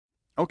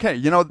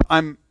Okay,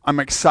 I'm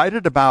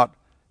excited about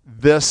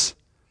this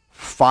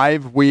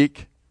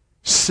 5-week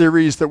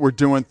series that we're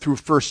doing through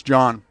 1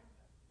 John.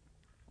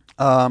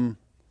 To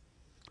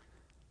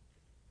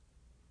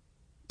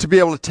be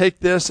able to take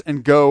this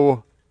and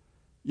go,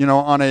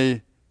 on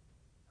a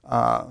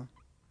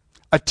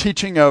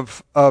teaching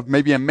of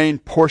maybe a main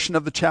portion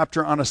of the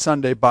chapter on a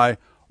Sunday by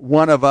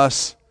one of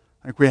us.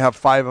 I think we have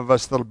 5 of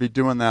us that'll be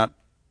doing that.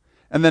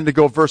 And then to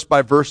go verse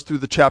by verse through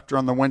the chapter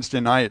on the Wednesday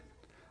night.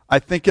 I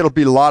think it'll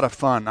be a lot of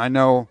fun. I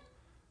know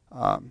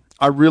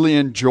I really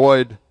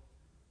enjoyed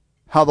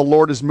how the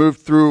Lord has moved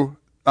through,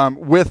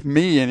 with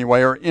me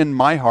anyway, or in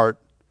my heart,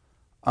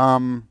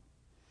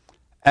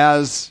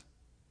 as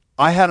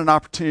I had an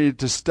opportunity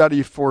to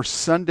study for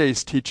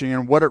Sunday's teaching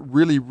and what it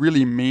really,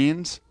 really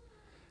means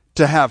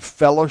to have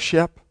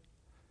fellowship,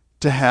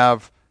 to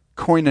have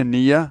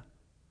koinonia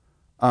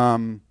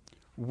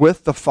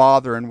with the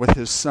Father and with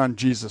His Son,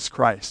 Jesus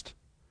Christ.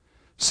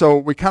 So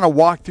we kind of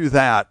walked through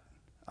that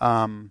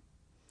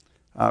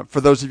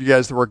for those of you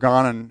guys that were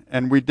gone,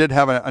 and we did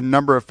have a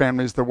number of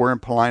families that were in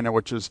Paulina,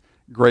 which is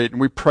great,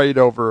 and we prayed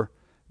over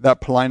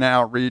that Paulina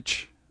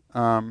outreach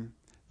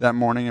that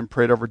morning and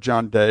prayed over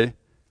John Day.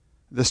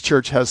 This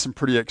church has some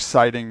pretty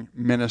exciting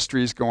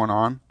ministries going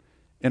on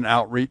in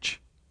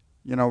outreach,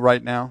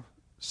 right now.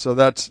 So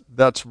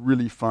that's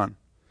really fun.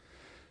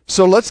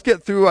 So let's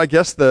get through, I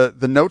guess, the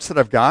notes that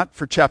I've got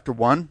for chapter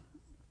 1.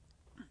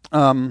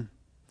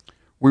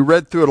 We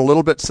read through it a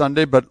little bit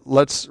Sunday, but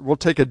we'll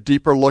take a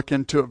deeper look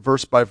into it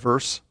verse by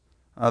verse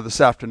this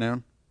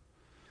afternoon.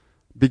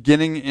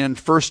 Beginning in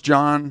 1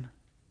 John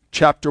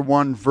chapter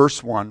 1,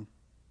 verse 1.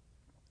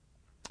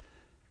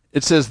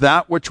 It says,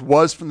 "That which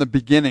was from the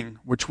beginning,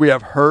 which we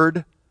have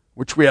heard,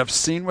 which we have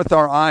seen with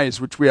our eyes,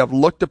 which we have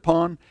looked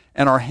upon,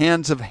 and our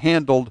hands have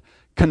handled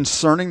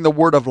concerning the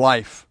word of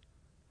life.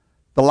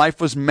 The life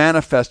was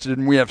manifested,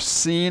 and we have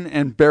seen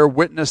and bear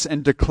witness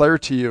and declare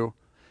to you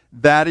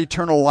that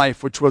eternal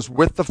life which was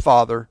with the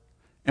Father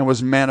and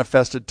was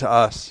manifested to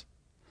us.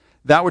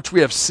 That which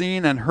we have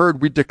seen and heard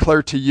we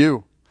declare to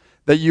you,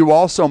 that you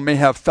also may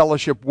have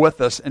fellowship with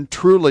us. And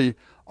truly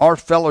our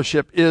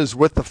fellowship is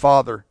with the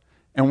Father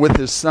and with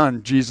His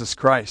Son, Jesus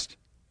Christ.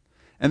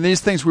 And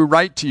these things we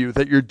write to you,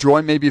 that your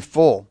joy may be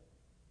full.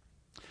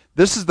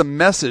 This is the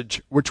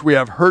message which we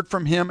have heard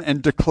from Him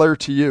and declare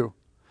to you,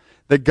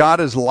 that God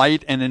is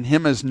light and in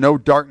Him is no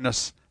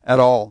darkness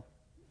at all.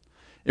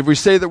 If we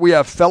say that we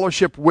have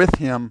fellowship with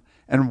Him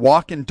and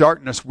walk in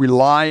darkness, we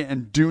lie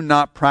and do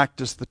not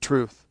practice the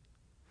truth.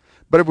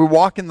 But if we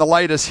walk in the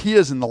light as He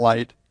is in the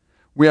light,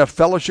 we have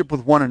fellowship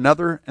with one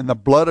another, and the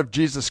blood of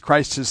Jesus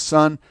Christ, His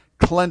Son,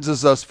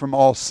 cleanses us from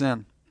all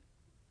sin.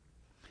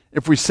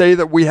 If we say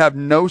that we have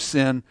no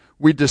sin,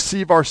 we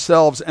deceive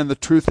ourselves, and the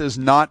truth is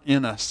not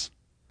in us.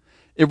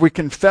 If we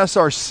confess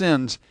our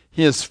sins,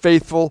 He is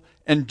faithful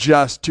and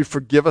just to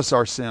forgive us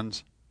our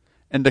sins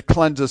and to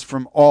cleanse us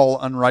from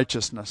all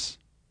unrighteousness.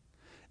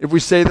 If we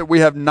say that we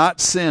have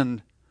not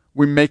sinned,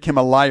 we make Him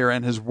a liar,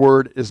 and His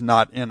word is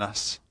not in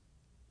us."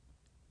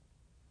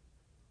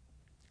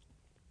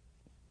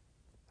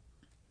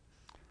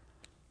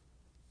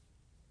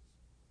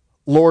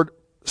 Lord,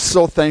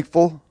 so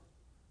thankful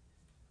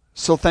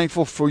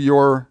for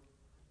your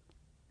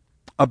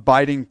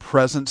abiding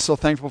presence, so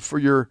thankful for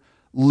your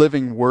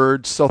living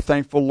word, so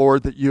thankful,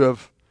 Lord, that you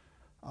have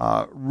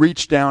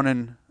reached down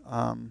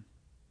and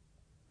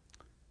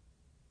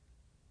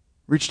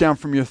reach down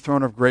from your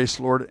throne of grace,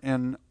 Lord,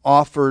 and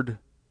offered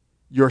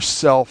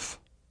yourself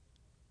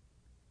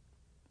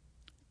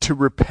to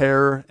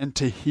repair and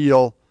to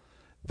heal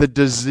the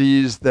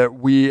disease that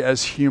we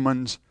as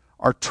humans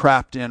are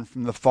trapped in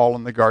from the fall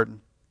in the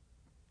garden.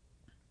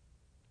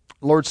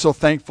 Lord, so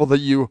thankful that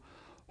you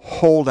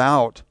hold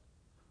out,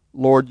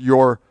 Lord,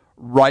 your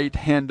right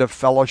hand of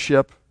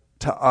fellowship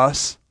to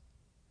us.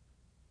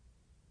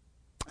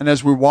 And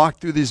as we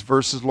walk through these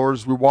verses, Lord,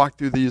 as we walk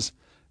through this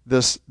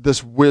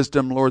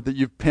wisdom, Lord, that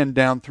you've pinned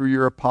down through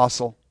your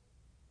apostle,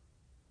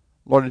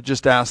 Lord, I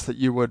just ask that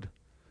you would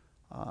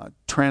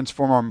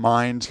transform our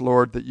minds,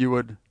 Lord, that you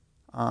would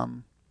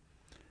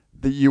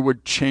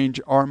change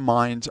our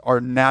minds,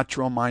 our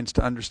natural minds,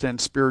 to understand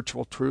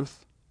spiritual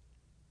truth.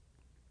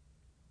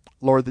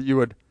 Lord, that you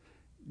would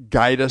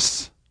guide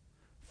us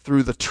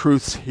through the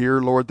truths here,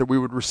 Lord, that we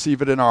would receive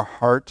it in our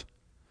heart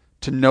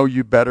to know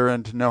you better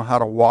and to know how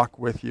to walk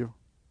with you.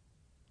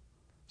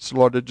 So,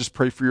 Lord, I just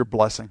pray for your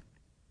blessing.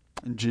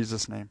 In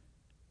Jesus' name.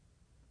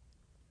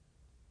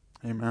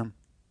 Amen.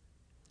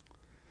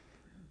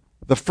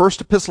 The first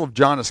epistle of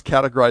John is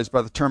categorized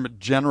by the term a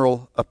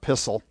general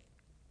epistle.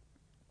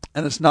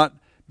 And it's not,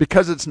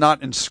 because it's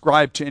not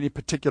inscribed to any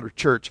particular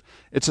church,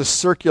 it's a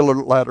circular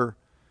letter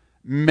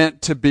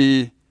meant to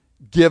be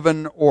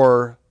given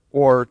or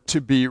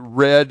to be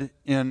read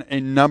in a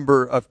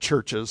number of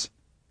churches.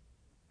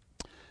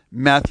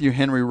 Matthew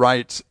Henry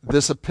writes,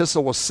 "This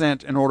epistle was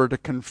sent in order to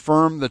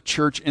confirm the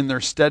church in their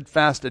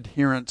steadfast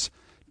adherence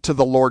to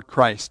the Lord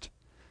Christ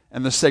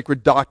and the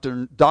sacred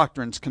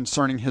doctrines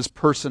concerning His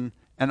person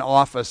and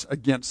office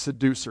against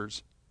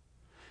seducers,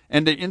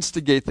 and to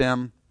instigate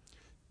them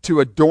to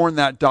adorn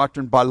that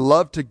doctrine by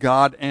love to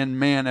God and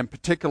man, and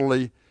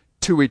particularly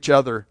to each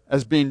other,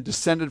 as being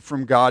descended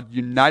from God,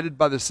 united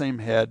by the same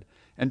head,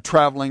 and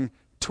traveling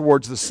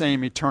towards the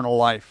same eternal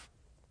life.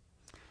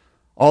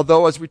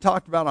 Although, as we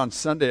talked about on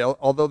Sunday,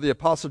 although the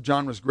Apostle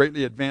John was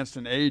greatly advanced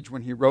in age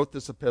when he wrote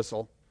this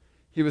epistle,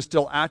 he was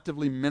still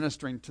actively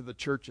ministering to the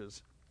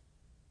churches.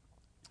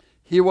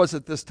 He was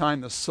at this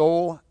time the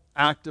sole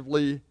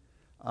actively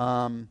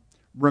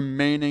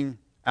remaining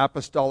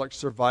apostolic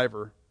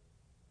survivor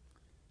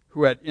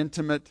who had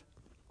intimate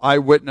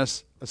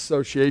eyewitness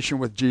association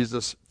with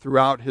Jesus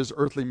throughout his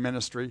earthly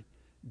ministry,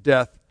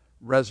 death,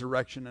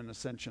 resurrection, and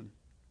ascension.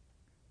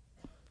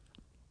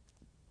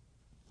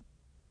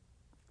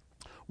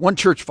 One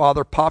church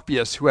father,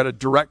 Papias, who had a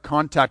direct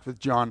contact with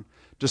John,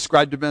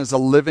 described him as a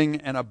living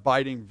and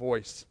abiding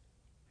voice.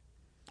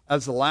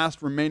 As the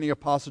last remaining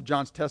apostle,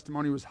 John's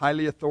testimony was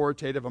highly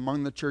authoritative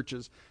among the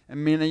churches,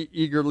 and many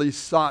eagerly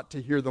sought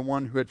to hear the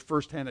one who had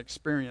firsthand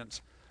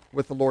experience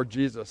with the Lord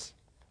Jesus.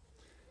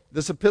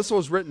 This epistle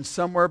was written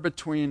somewhere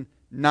between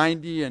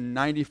 90 and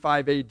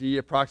 95 AD,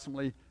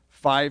 approximately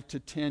 5 to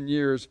 10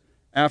 years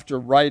after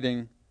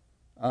writing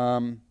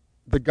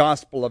the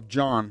Gospel of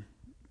John.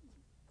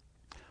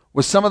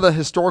 With some of the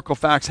historical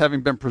facts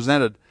having been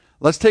presented,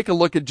 let's take a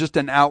look at just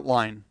an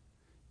outline,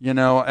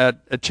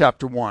 at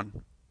chapter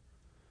 1.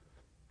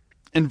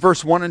 In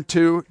verse 1 and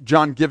 2,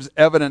 John gives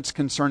evidence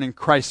concerning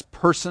Christ's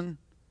person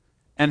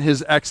and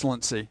his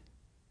excellency.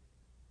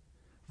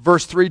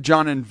 Verse 3,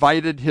 John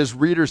invited his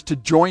readers to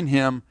join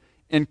him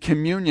in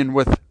communion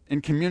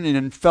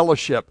and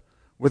fellowship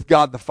with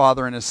God the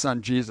Father and his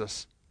Son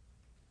Jesus.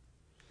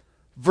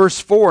 Verse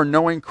 4,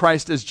 knowing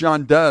Christ as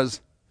John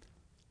does,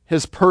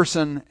 his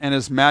person and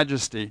his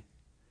majesty,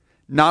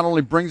 not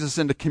only brings us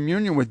into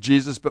communion with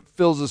Jesus, but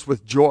fills us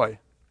with joy.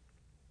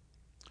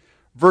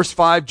 Verse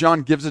 5,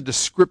 John gives a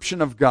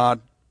description of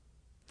God.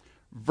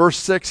 Verse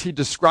 6, he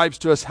describes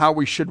to us how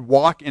we should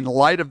walk in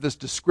light of this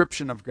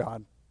description of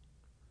God.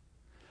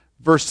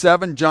 Verse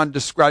 7, John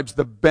describes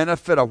the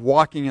benefit of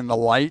walking in the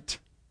light.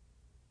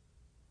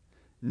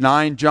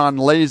 9, John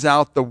lays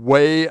out the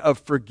way of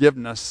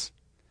forgiveness.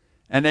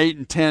 And 8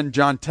 and 10,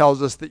 John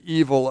tells us the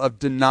evil of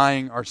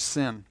denying our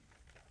sin.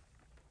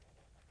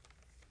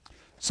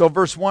 So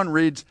verse 1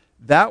 reads,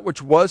 that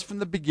which was from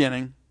the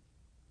beginning,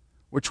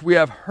 which we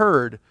have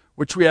heard,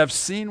 which we have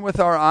seen with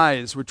our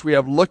eyes, which we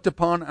have looked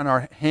upon and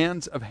our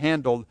hands have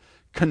handled,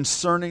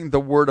 concerning the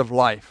word of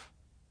life.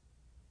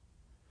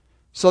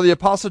 So the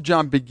Apostle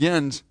John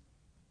begins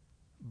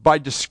by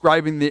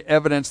describing the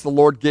evidence the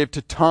Lord gave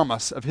to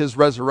Thomas of his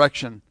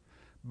resurrection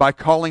by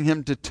calling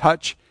him to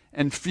touch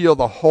and feel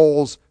the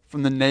holes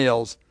from the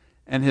nails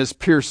and his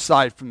pierced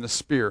side from the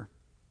spear.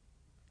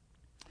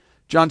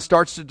 John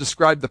starts to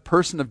describe the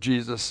person of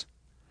Jesus,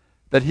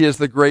 that he is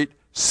the great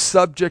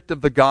subject of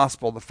the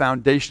gospel, the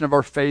foundation of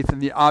our faith,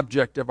 and the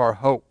object of our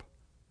hope.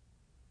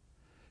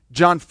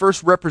 John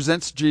first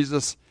represents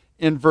Jesus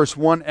in verse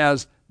 1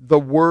 as the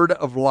word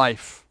of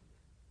life.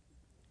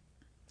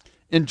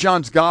 In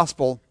John's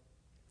gospel,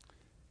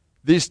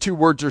 these two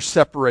words are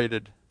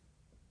separated.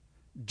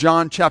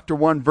 John chapter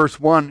 1, verse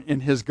 1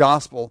 in his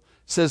gospel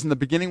says, in the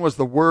beginning was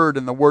the Word,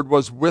 and the Word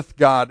was with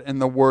God, and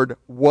the Word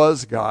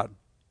was God.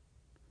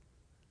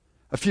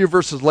 A few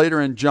verses later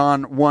in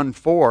John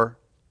 1:4,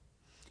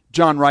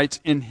 John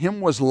writes, in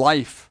him was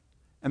life,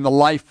 and the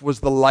life was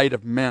the light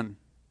of men.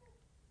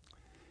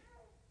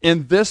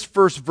 In this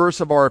first verse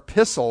of our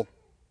epistle,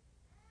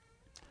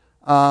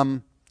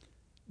 John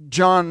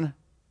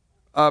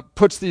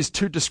puts these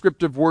two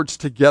descriptive words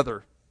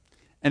together,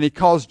 and he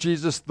calls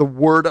Jesus the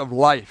Word of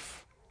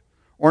life,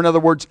 or in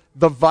other words,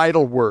 the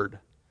vital Word.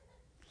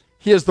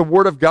 He is the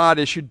Word of God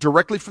issued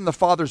directly from the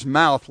Father's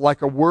mouth,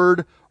 like a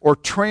word or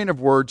train of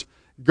words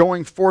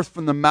going forth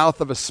from the mouth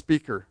of a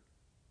speaker.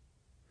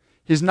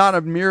 He's not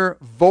a mere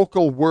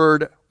vocal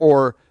word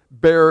or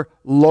bare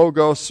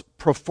logos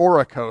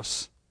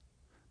prophorikos,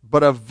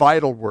 but a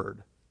vital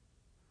word,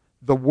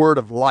 the word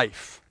of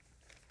life.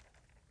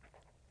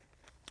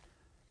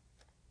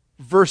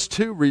 Verse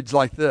 2 reads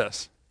like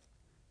this.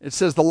 It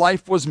says, the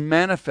life was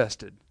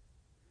manifested,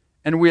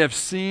 and we have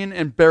seen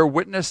and bear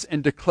witness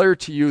and declare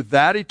to you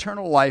that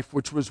eternal life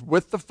which was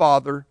with the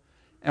Father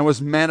and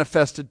was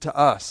manifested to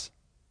us.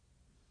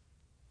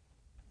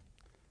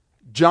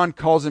 John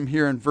calls him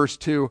here in verse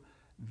 2,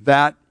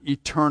 that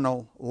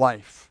eternal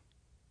life.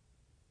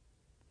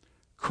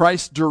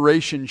 Christ's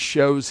duration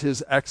shows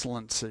his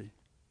excellency.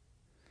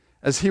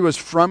 As he was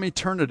from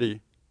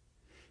eternity,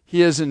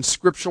 he is in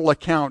scriptural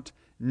account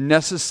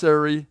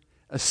necessary,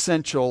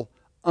 essential,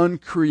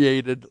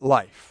 uncreated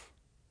life.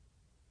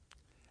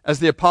 As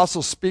the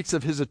apostle speaks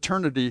of his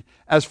eternity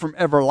as from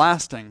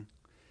everlasting,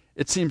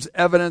 it seems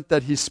evident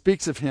that he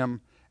speaks of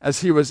him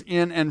as he was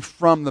in and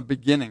from the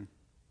beginning.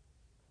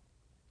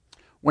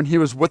 When he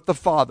was with the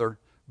Father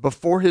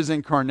before his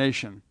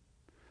incarnation,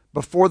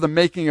 before the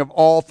making of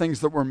all things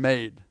that were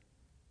made.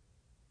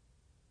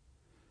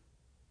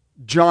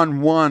 John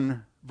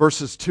 1,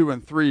 verses 2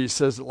 and 3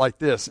 says it like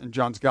this in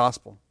John's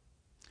Gospel.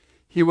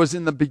 He was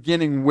in the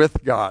beginning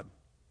with God.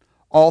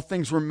 All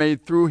things were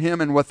made through him,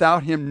 and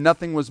without him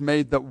nothing was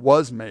made that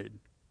was made.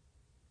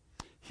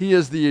 He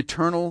is the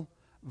eternal,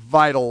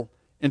 vital,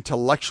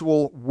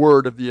 intellectual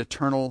word of the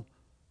eternal,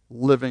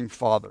 living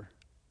Father.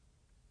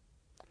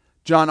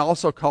 John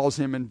also calls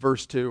him in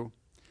verse 2.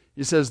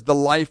 He says, the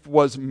life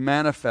was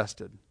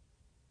manifested.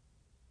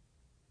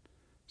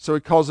 So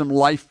he calls him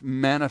life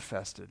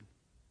manifested.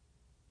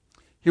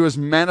 He was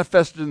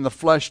manifested in the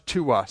flesh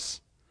to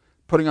us,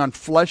 putting on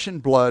flesh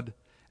and blood,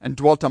 and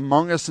dwelt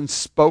among us and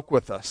spoke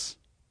with us.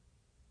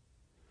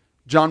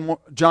 John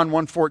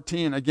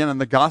 1:14, again in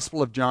the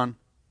Gospel of John,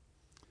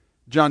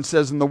 John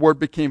says, and the Word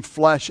became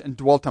flesh and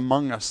dwelt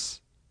among us.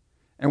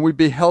 And we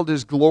beheld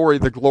his glory,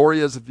 the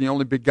glory as of the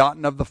only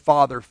begotten of the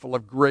Father, full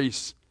of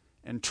grace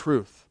and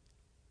truth.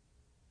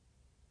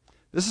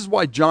 This is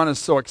why John is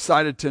so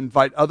excited to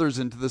invite others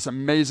into this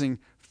amazing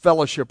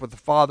fellowship with the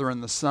Father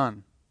and the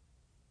Son.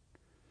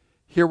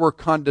 Here were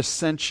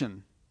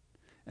condescension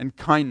and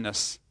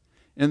kindness,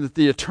 in that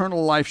the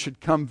eternal life should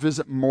come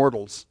visit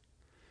mortals,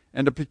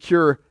 and to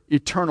procure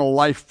eternal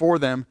life for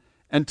them,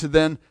 and to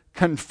then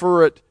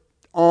confer it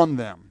on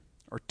them,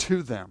 or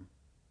to them.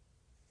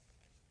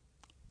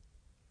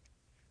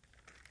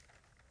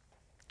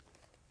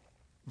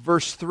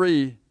 Verse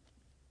 3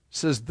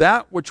 says,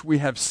 that which we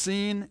have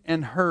seen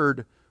and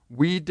heard,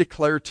 we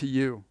declare to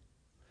you,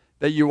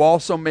 that you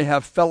also may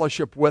have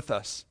fellowship with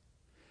us.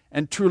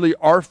 And truly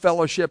our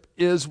fellowship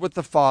is with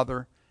the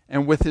Father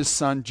and with his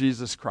Son,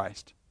 Jesus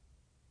Christ.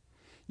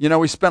 You know,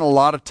 we spent a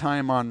lot of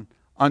time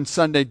on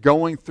Sunday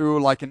going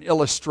through like an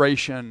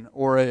illustration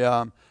or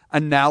a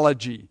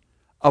analogy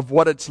of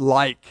what it's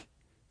like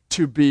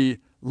to be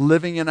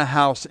living in a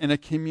house, in a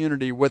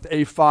community with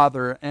a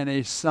father and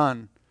a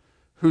son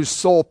whose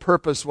sole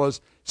purpose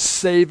was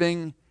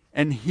saving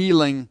and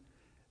healing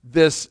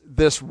this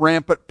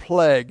rampant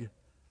plague,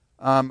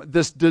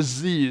 this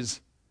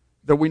disease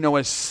that we know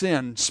as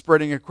sin,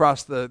 spreading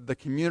across the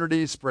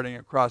community, spreading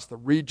across the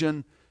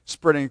region,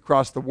 spreading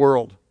across the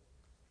world.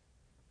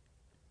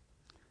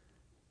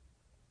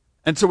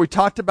 And so we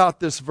talked about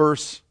this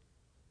verse,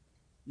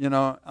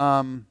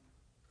 for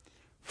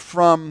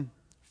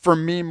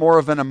me, more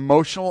of an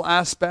emotional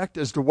aspect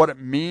as to what it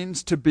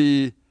means to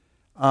be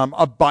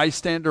a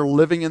bystander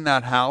living in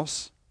that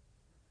house,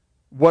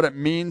 what it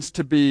means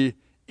to be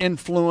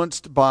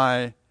influenced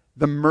by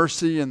the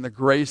mercy and the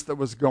grace that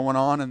was going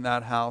on in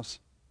that house,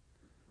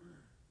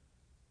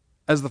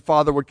 as the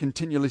Father would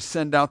continually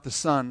send out the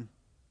Son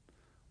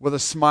with a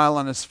smile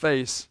on his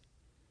face,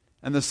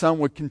 and the Son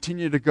would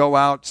continue to go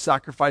out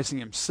sacrificing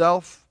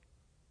himself,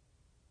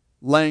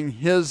 laying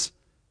his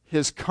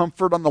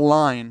comfort on the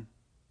line,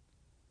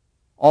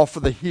 all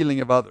for the healing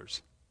of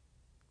others.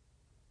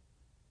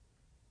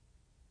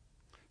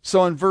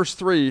 So in verse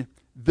 3,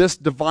 this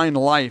divine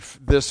life,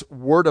 this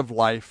word of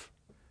life,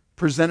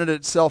 presented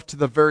itself to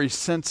the very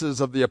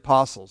senses of the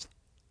apostles.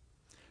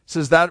 It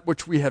says, that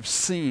which we have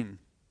seen.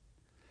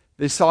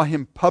 They saw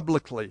him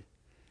publicly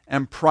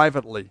and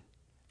privately,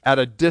 at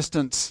a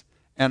distance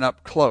and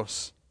up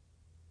close.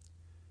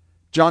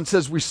 John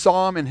says we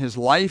saw him in his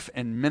life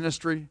and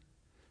ministry,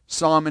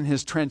 saw him in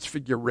his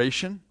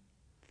transfiguration.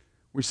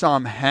 We saw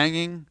him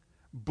hanging,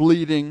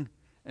 bleeding,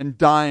 and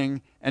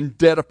dying, and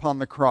dead upon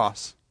the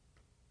cross.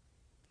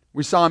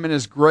 We saw him in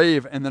his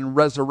grave and then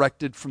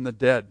resurrected from the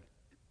dead.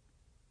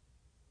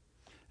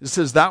 It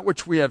says that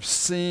which we have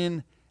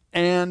seen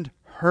and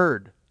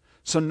heard.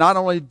 So not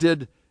only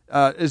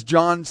is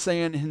John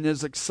saying in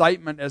his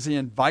excitement as he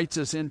invites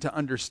us in to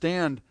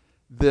understand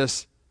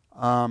this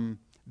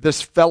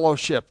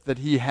fellowship that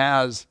he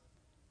has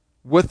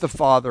with the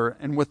Father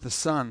and with the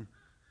Son,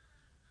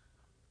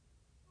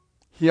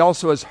 he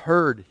also has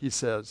heard, he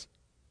says,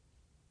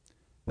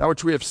 that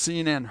which we have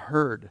seen and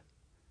heard.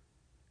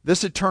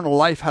 This eternal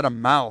life had a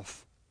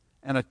mouth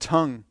and a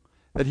tongue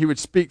that he would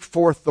speak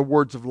forth the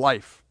words of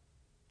life.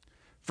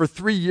 For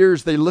 3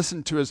 years they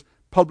listened to his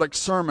public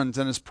sermons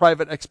and his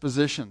private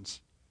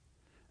expositions,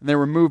 and they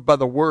were moved by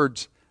the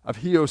words of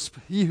he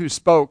who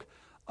spoke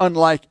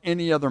unlike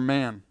any other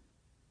man.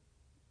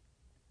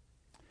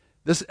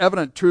 This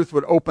evident truth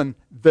would open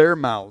their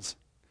mouths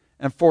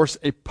and force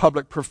a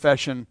public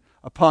profession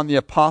upon the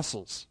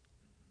apostles.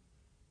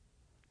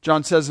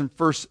 John says in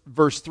verse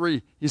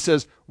 3, he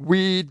says,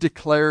 we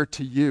declare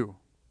to you.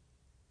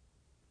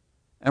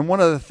 And one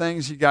of the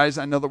things, you guys,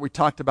 I know that we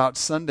talked about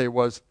Sunday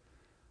was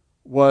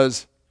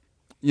once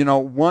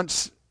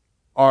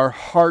our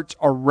hearts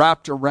are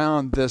wrapped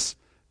around this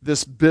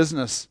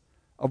business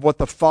of what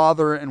the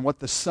Father and what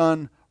the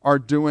Son are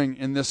doing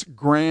in this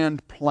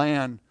grand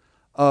plan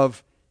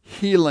of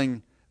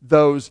healing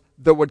those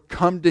that would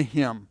come to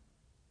him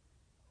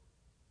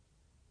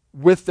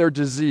with their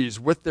disease,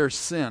 with their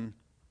sin.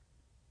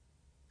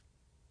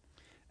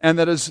 And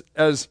that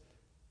as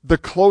the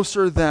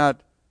closer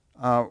that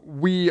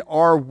we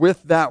are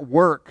with that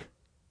work,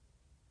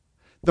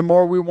 the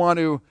more we want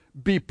to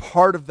be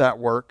part of that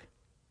work,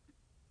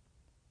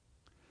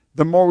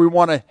 the more we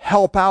want to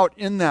help out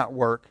in that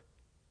work,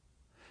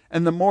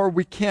 and the more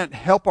we can't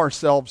help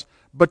ourselves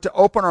but to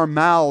open our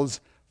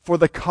mouths for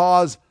the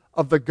cause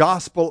of the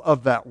gospel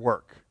of that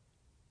work.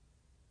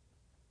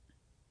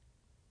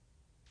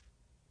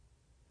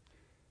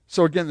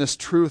 So again, this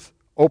truth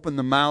opened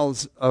the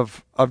mouths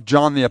of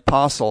John the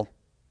Apostle.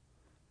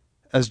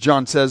 As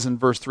John says in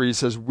verse 3, he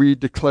says, we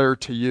declare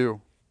to you.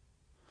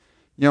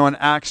 You know, in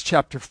Acts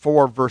chapter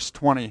 4, verse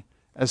 20,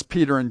 as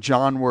Peter and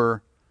John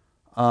were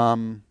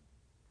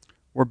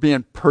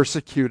being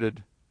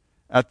persecuted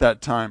at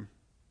that time,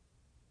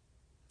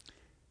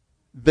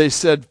 they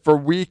said, for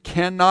we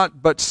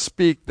cannot but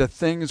speak the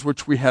things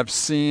which we have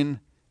seen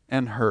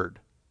and heard.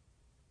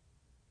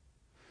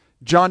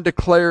 John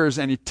declares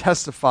and he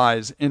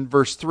testifies in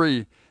verse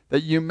 3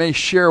 that you may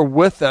share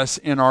with us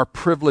in our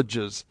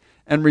privileges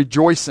and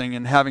rejoicing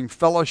in having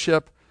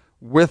fellowship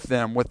with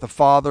them, with the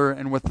Father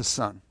and with the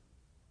Son.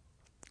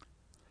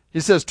 He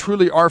says,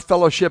 truly our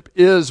fellowship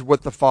is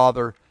with the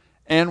Father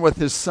and with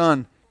His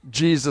Son,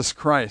 Jesus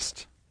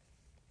Christ.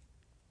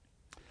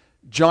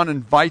 John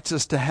invites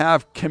us to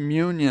have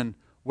communion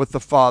with the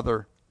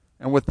Father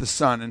and with the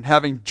Son, and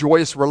having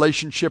joyous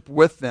relationship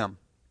with them,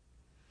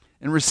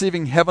 and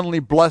receiving heavenly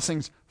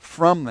blessings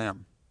from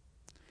them,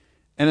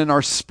 and in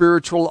our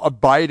spiritual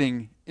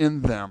abiding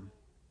in them.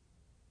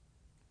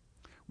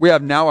 We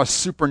have now a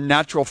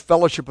supernatural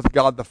fellowship with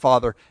God the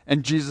Father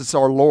and Jesus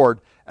our Lord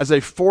as a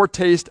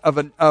foretaste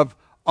of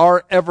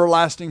our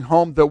everlasting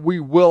home that we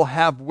will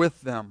have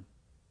with them,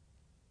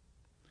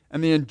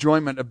 and the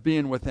enjoyment of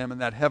being with them in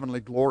that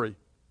heavenly glory.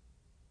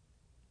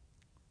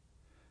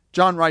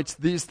 John writes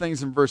these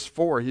things in verse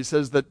 4. He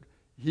says that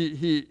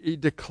he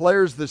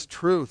declares this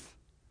truth,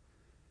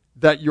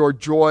 that your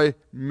joy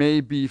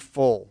may be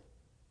full.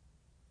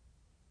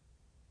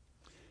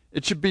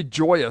 It should be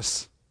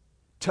joyous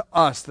to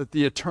us that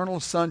the eternal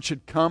Son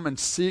should come to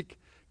seek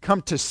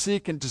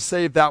and to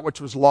save that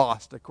which was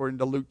lost, according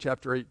to Luke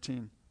chapter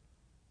 18.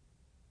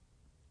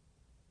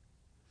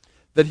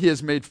 That He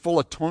has made full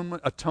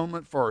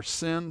atonement for our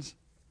sins,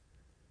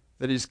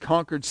 that He's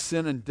conquered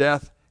sin and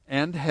death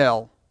and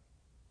hell,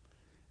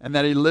 and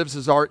that He lives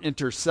as our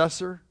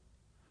intercessor,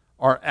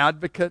 our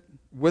advocate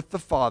with the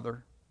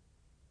Father,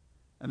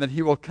 and that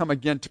He will come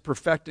again to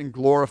perfect and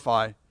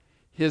glorify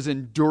His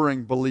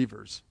enduring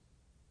believers.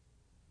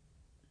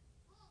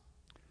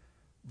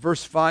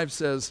 Verse 5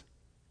 says,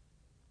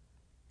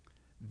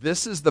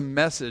 this is the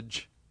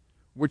message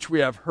which we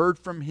have heard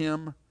from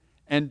Him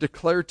and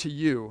declare to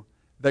you,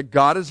 that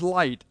God is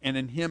light and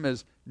in Him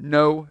is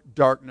no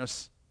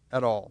darkness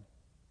at all.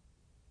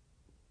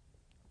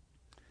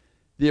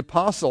 The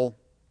apostle,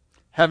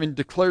 having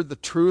declared the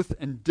truth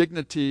and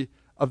dignity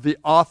of the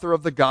author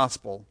of the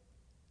gospel,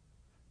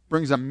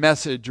 brings a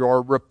message or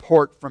a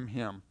report from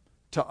him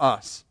to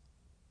us.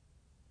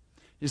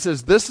 He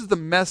says, this is the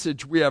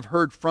message we have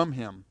heard from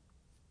Him,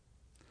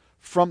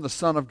 from the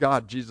Son of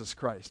God, Jesus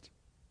Christ.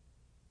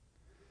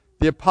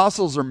 The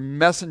apostles are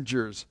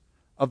messengers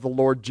of the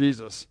Lord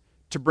Jesus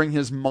to bring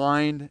His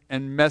mind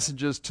and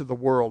messages to the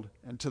world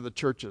and to the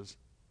churches.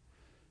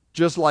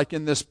 Just like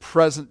in this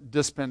present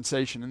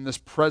dispensation, in this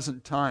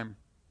present time,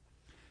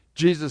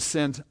 Jesus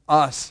sends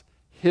us,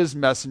 His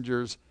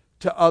messengers,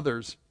 to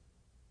others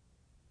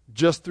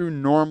just through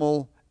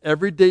normal,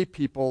 everyday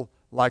people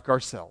like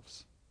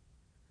ourselves.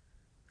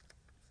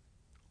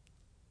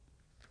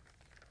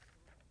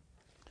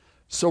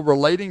 So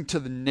relating to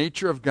the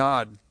nature of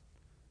God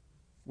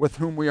with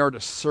whom we are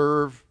to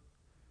serve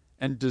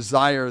and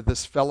desire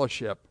this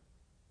fellowship,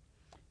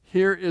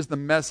 here is the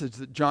message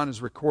that John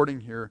is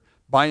recording here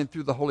by and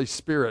through the Holy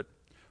Spirit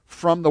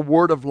from the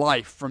Word of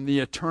life, from the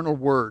eternal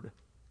Word.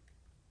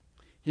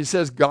 He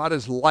says God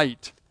is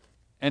light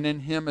and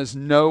in Him is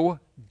no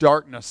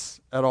darkness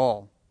at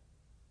all.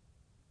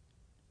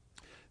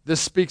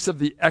 This speaks of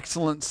the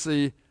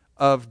excellency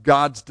of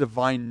God's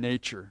divine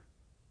nature.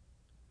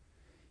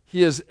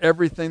 He is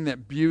everything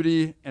that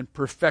beauty and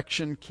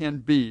perfection can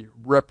be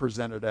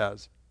represented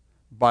as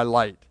by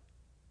light.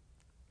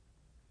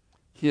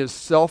 He is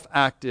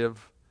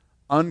self-active,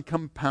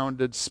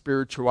 uncompounded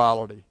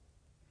spirituality,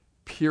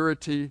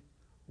 purity,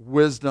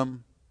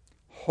 wisdom,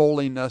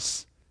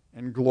 holiness,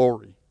 and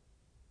glory.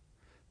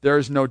 There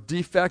is no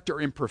defect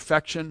or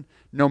imperfection,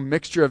 no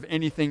mixture of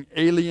anything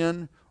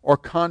alien or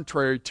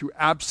contrary to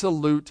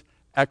absolute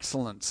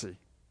excellency.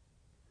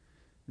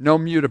 No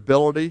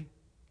mutability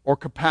or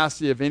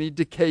capacity of any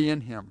decay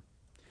in Him.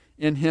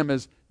 In Him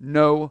is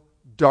no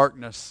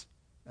darkness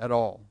at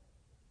all.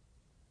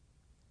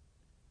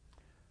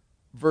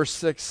 Verse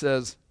 6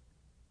 says,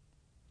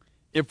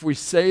 if we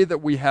say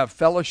that we have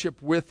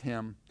fellowship with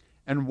Him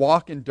and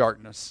walk in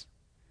darkness,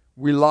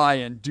 we lie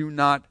and do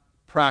not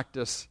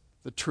practice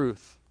the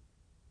truth.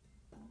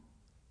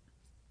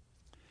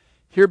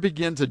 Here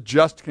begins a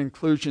just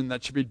conclusion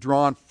that should be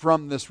drawn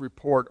from this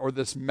report or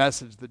this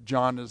message that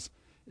John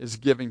is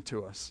giving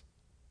to us.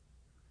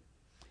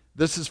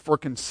 This is for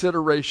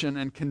consideration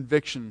and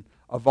conviction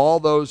of all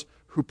those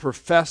who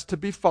profess to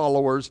be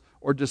followers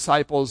or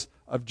disciples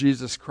of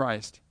Jesus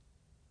Christ,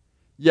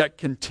 yet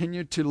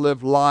continue to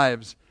live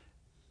lives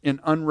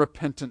in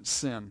unrepentant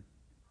sin,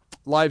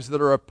 lives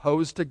that are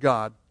opposed to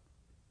God,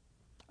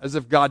 as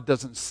if God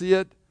doesn't see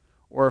it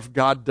or if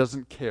God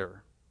doesn't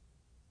care.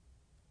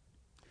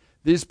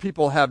 These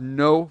people have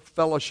no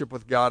fellowship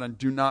with God and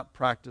do not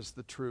practice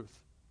the truth.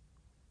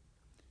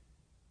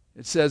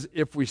 It says,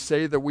 if we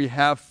say that we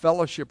have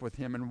fellowship with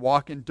him and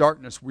walk in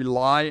darkness, we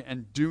lie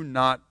and do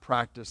not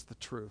practice the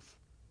truth.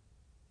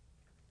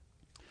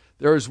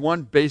 There is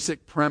one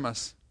basic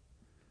premise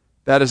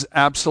that is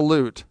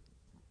absolute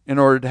in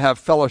order to have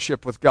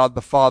fellowship with God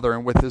the Father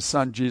and with his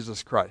Son,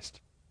 Jesus Christ.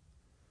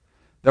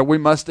 That we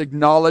must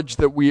acknowledge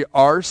that we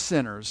are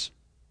sinners.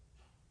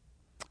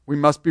 We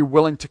must be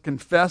willing to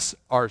confess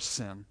our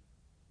sin.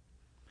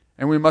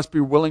 And we must be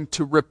willing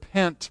to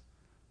repent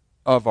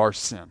of our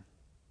sin.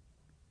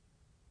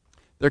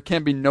 There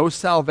can be no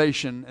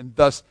salvation and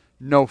thus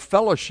no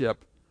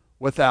fellowship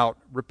without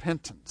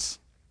repentance.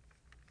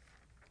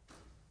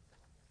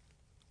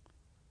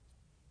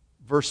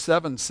 Verse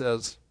 7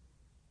 says,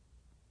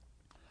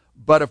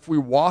 but if we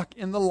walk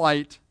in the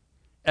light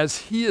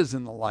as he is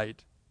in the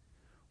light,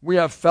 we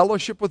have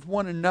fellowship with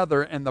one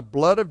another, and the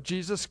blood of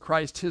Jesus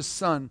Christ, his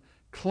Son,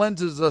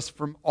 cleanses us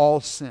from all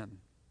sin.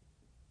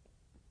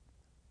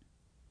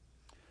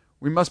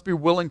 We must be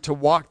willing to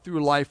walk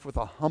through life with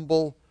a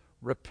humble,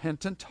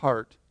 repentant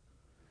heart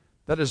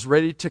that is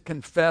ready to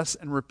confess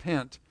and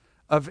repent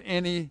of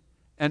any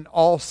and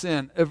all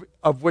sin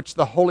of which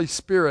the Holy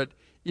Spirit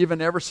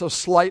even ever so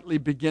slightly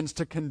begins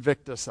to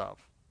convict us of.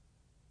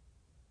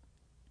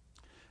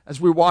 As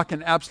we walk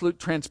in absolute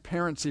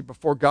transparency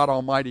before God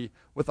Almighty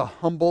with a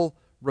humble,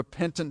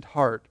 repentant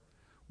heart,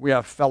 we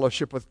have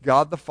fellowship with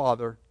God the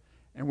Father,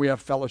 and we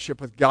have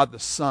fellowship with God the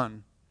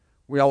Son.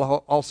 We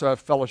also have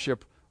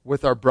fellowship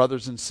with our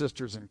brothers and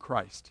sisters in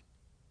Christ.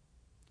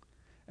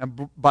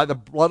 And by the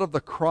blood of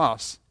the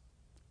cross,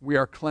 we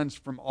are cleansed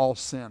from all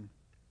sin.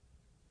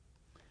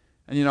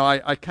 And you know,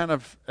 I kind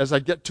of, as I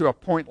get to a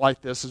point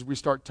like this, as we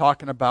start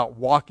talking about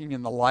walking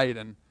in the light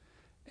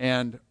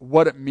and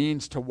what it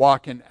means to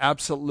walk in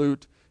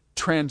absolute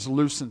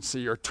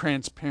translucency or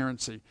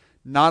transparency,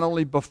 not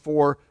only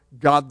before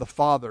God the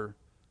Father,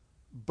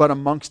 but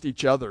amongst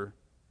each other.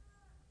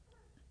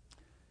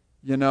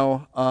 You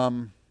know,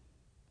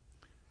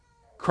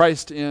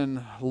 Christ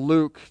in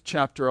Luke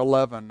chapter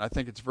 11, I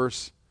think it's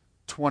verse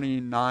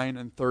 29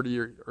 and 30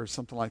 or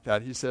something like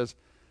that. He says,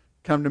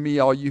 come to me,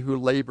 all you who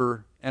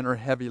labor and are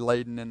heavy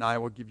laden, and I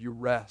will give you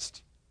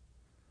rest.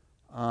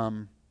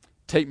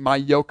 Take my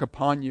yoke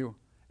upon you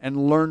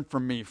and learn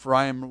from me, for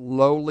I am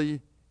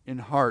lowly in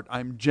heart. I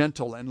am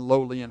gentle and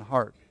lowly in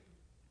heart.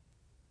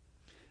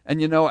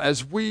 And you know,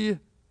 as we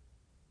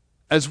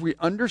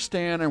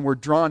understand and we're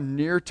drawn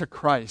near to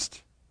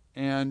Christ,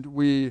 and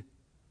we,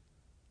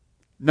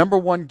 number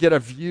one, get a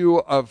view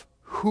of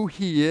who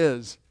he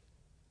is,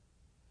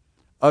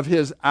 of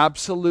his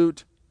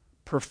absolute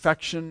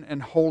perfection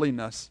and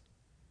holiness,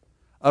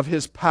 of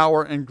his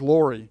power and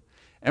glory,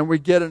 and we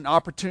get an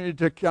opportunity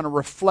to kind of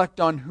reflect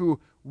on who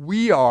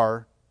we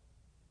are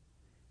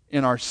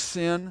in our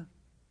sin,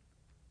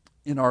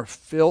 in our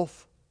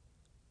filth.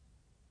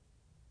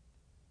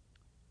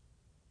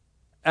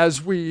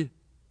 As we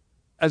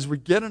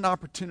get an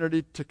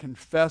opportunity to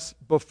confess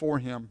before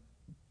him,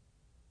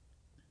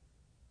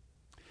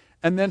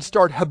 and then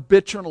start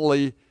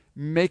habitually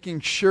making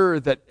sure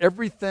that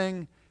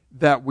everything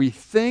that we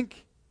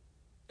think,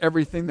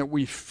 everything that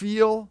we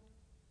feel,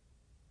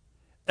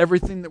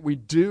 everything that we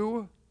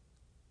do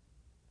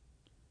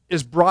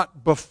is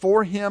brought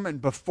before him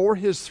and before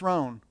his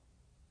throne,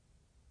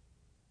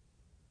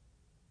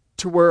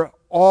 to where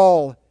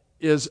all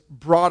is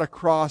brought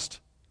across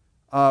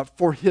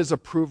for his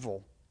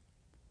approval.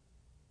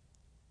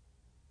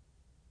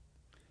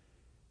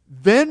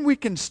 Then we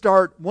can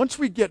start, once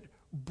we get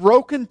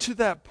broken to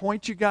that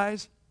point, you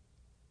guys,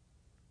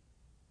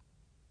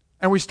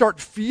 and we start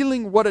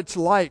feeling what it's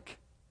like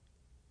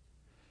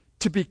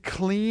to be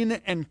clean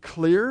and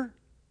clear,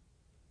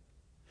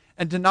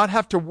 and to not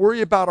have to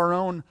worry about our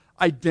own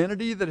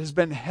identity that has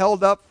been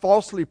held up,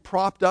 falsely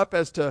propped up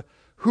as to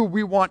who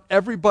we want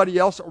everybody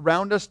else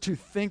around us to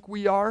think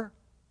we are.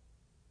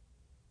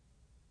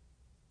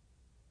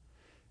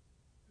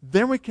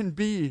 Then we can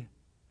be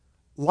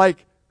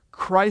like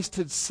Christ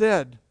had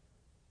said,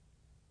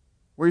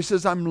 where he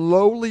says, I'm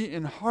lowly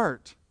in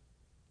heart.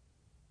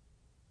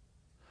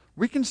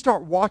 We can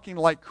start walking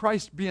like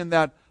Christ, being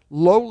that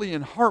lowly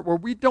in heart, where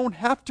we don't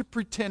have to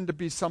pretend to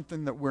be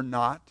something that we're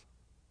not.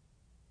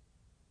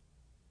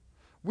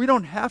 We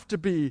don't have to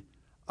be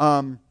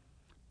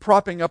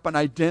propping up an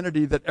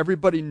identity that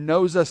everybody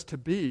knows us to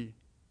be.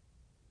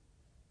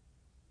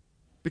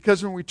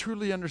 Because when we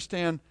truly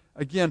understand,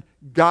 again,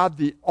 God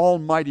the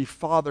Almighty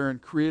Father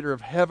and Creator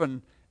of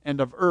heaven and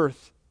of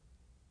earth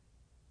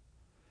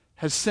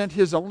has sent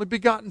his only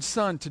begotten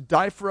Son to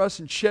die for us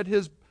and shed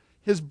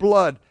his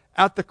blood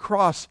at the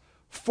cross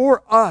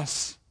for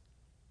us,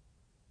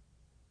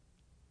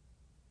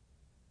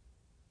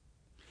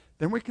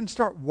 then we can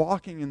start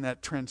walking in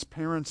that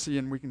transparency,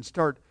 and we can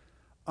start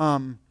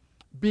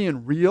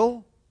being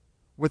real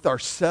with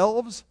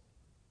ourselves.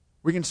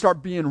 We can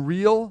start being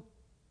real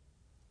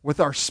with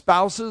our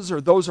spouses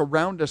or those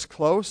around us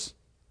close.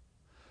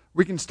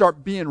 We can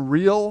start being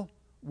real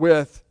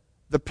with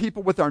the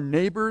people, with our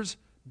neighbors,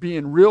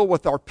 being real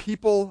with our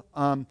people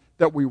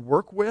that we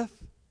work with.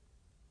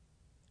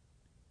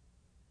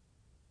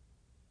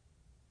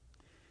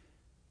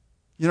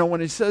 You know,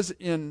 when he says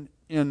that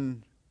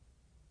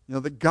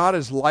God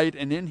is light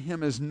and in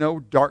him is no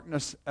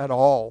darkness at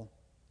all.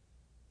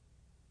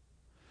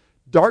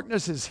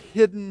 Darkness is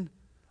hidden,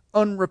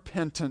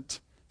 unrepentant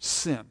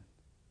sin.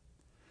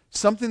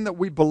 Something that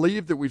we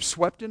believe that we've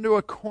swept into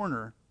a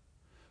corner,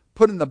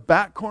 put in the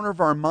back corner of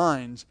our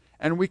minds,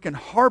 and we can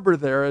harbor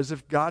there as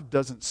if God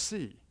doesn't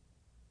see.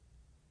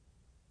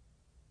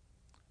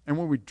 And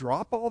when we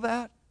drop all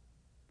that,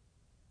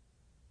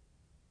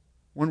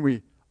 when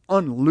we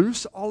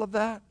unloose all of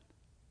that,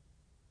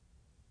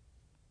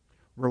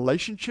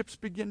 relationships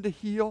begin to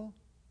heal.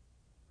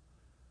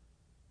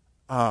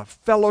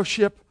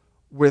 Fellowship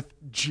with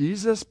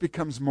Jesus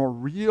becomes more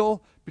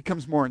real,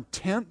 becomes more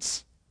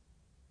intense.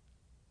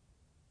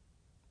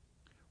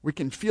 We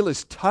can feel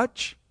his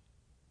touch.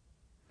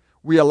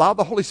 We allow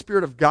the Holy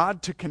Spirit of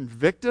God to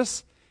convict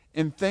us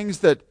in things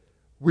that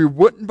we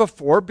wouldn't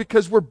before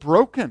because we're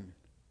broken.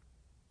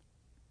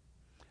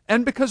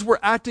 And because we're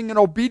acting in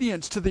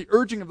obedience to the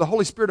urging of the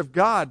Holy Spirit of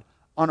God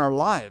on our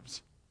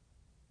lives.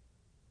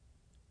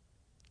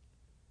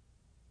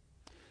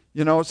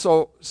 You know,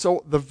 so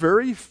the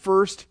very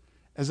first,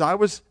 as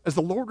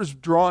the Lord was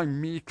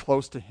drawing me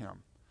close to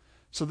him,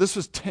 so this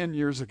was 10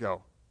 years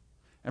ago,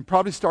 and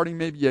probably starting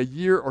maybe a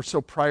year or so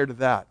prior to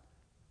that,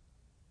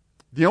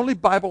 the only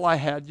Bible I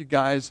had, you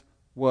guys,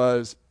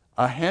 was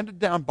a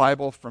handed-down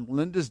Bible from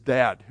Linda's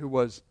dad, who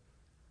was,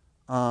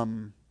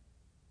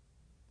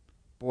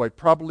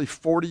 probably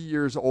 40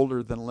 years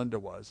older than Linda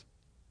was.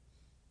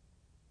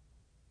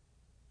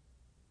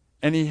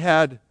 And he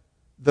had,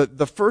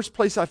 the first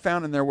place I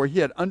found in there where he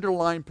had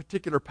underlined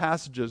particular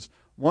passages,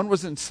 one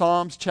was in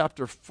Psalms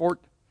chapter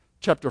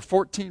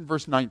 14,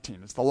 verse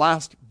 19. It's the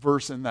last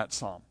verse in that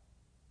psalm.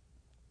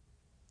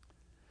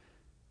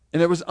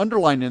 And it was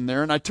underlined in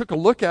there, and I took a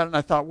look at it, and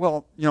I thought,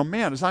 well, you know,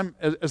 man, as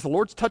the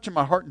Lord's touching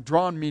my heart and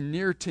drawing me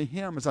near to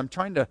him, as I'm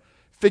trying to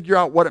figure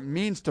out what it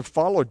means to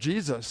follow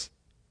Jesus,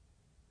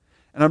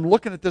 and I'm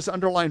looking at this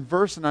underlined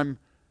verse, and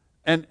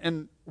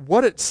and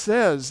what it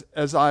says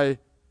as I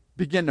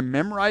begin to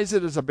memorize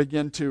it, as I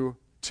begin to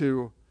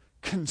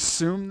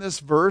consume this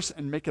verse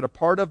and make it a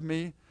part of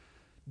me,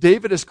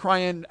 David is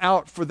crying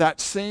out for that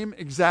same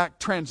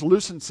exact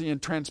translucency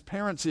and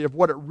transparency of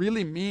what it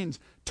really means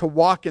to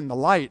walk in the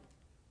light.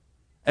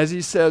 As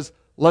he says,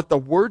 let the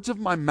words of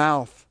my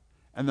mouth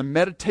and the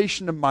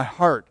meditation of my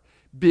heart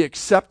be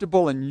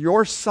acceptable in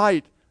your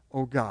sight,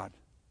 O God,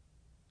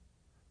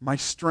 my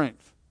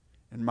strength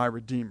and my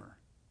Redeemer.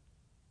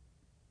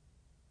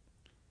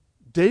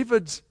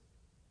 David's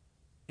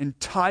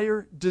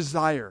entire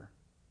desire,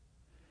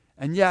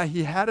 and yeah,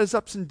 he had his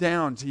ups and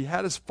downs, he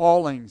had his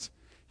fallings,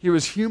 he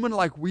was human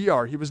like we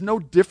are, he was no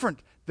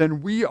different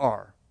than we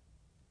are.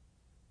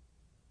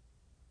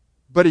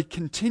 But he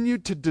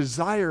continued to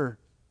desire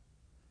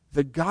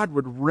that God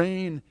would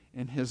reign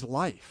in his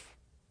life.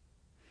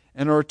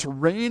 In order to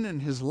reign in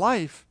his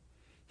life,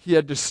 he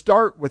had to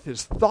start with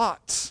his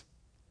thoughts.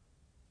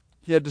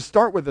 He had to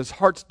start with his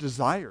heart's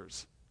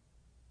desires.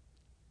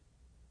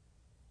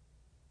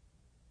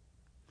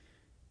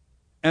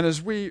 And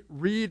as we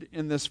read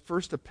in this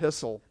first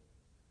epistle,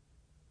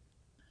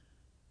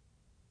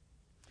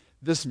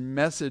 this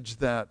message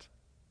that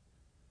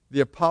the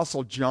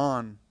Apostle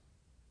John,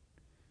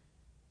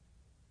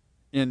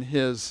 in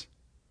his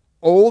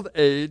old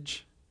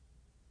age,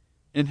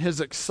 in his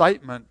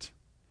excitement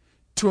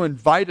to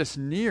invite us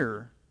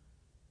near,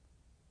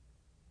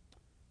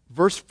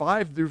 verse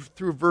 5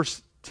 through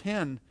verse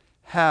 10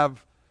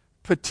 have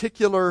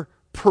particular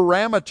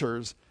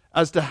parameters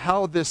as to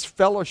how this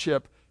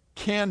fellowship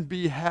can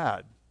be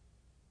had.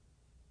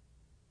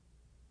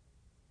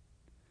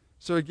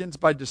 So it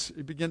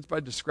begins by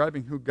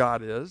describing who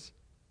God is,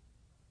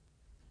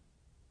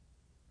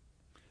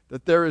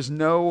 that there is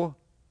no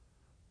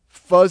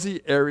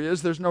fuzzy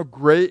areas, there's no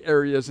gray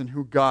areas in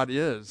who God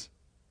is.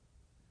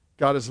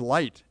 God is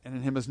light, and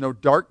in him is no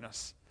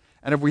darkness.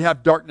 And if we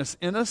have darkness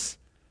in us,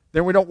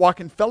 then we don't walk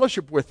in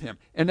fellowship with him.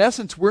 In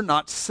essence, we're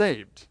not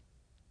saved.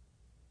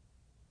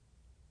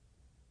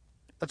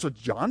 That's what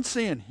John's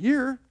saying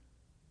here.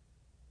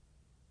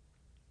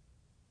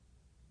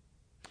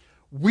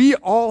 We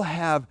all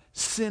have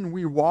sin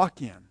we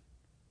walk in.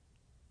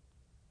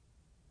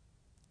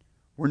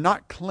 We're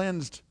not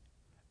cleansed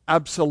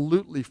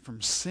absolutely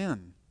from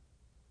sin.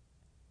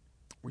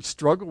 We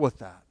struggle with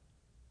that.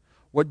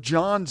 What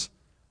John's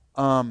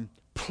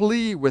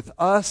plea with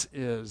us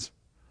is,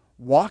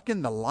 walk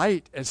in the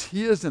light as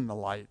he is in the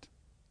light.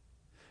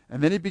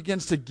 And then he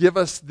begins to give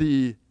us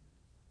the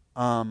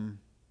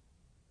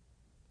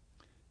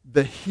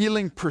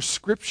healing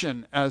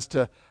prescription as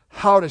to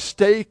how to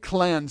stay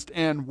cleansed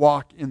and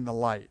walk in the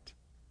light.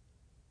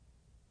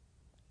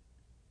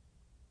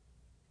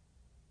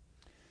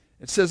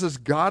 It says, as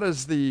God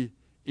is the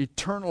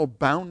eternal,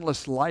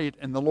 boundless light,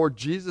 and the Lord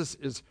Jesus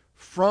is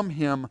from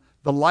him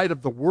the light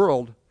of the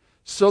world,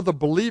 so the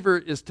believer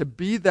is to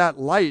be that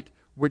light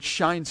which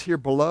shines here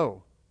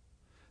below.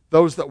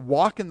 Those that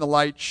walk in the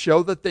light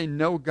show that they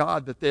know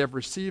God, that they have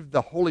received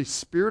the Holy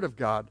Spirit of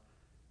God,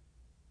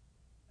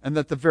 and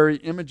that the very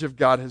image of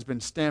God has been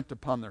stamped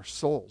upon their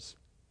souls.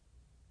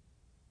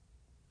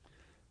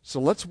 So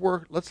let's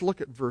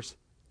look at verse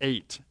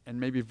 8, and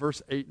maybe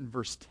verse 8 and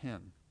verse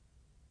 10.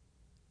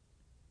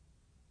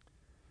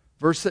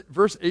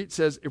 Verse 8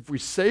 says, if we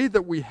say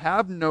that we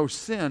have no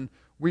sin,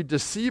 we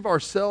deceive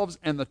ourselves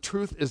and the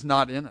truth is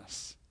not in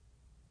us.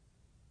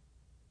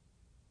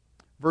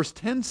 Verse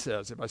 10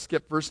 says, if I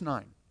skip verse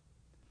 9,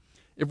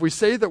 if we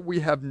say that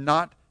we have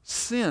not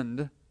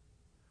sinned,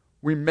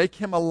 we make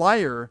him a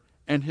liar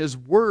and his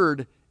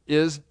word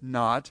is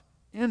not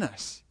in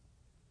us.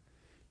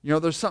 You know,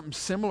 there's something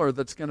similar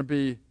that's going to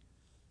be,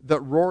 that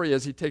Rory,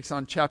 as he takes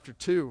on chapter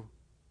 2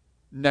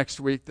 next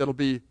week,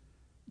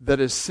 that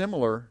is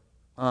similar.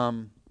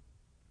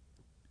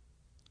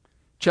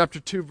 Chapter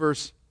 2,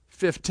 verse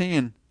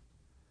 15,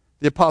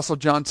 the Apostle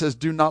John says,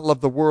 do not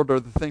love the world or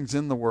the things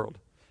in the world.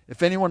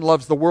 If anyone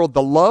loves the world,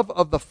 the love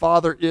of the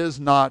Father is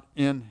not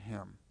in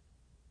him.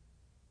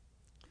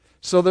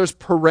 So there's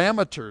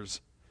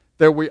parameters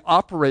that we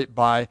operate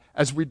by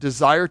as we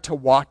desire to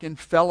walk in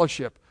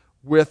fellowship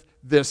with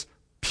this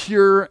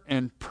pure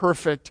and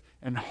perfect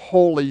and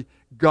holy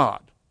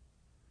God,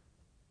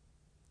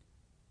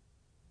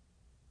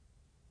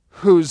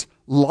 whose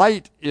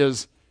light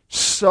is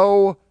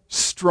so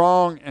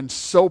strong and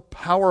so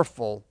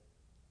powerful.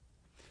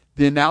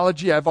 The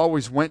analogy I've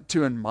always went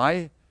to in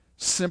my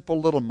simple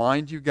little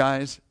mind, you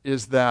guys,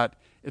 is that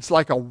it's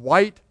like a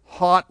white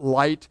hot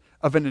light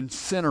of an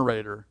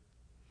incinerator,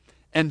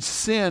 and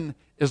sin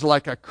is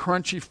like a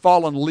crunchy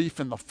fallen leaf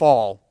in the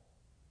fall.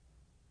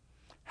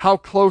 How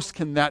close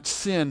can that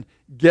sin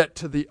get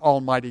to the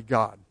Almighty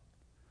God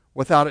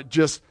without it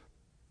just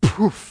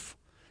poof,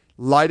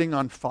 lighting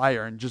on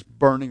fire and just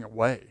burning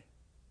away?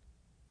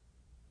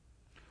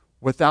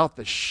 Without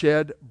the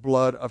shed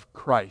blood of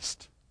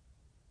Christ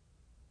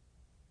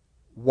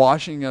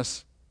washing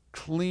us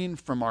clean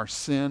from our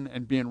sin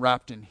and being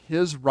wrapped in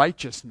his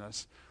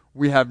righteousness,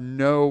 we have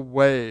no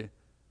way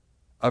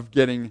of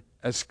getting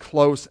as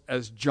close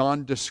as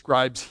John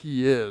describes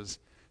he is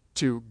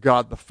to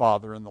God the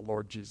Father and the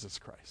Lord Jesus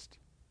Christ.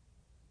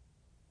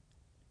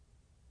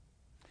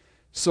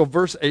 So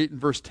verse 8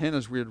 and verse 10,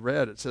 as we had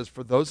read, it says,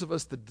 for those of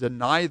us that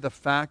deny the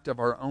fact of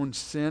our own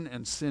sin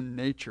and sin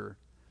nature,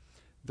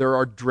 there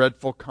are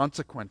dreadful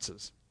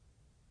consequences.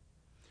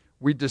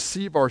 We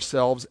deceive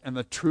ourselves and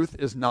the truth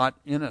is not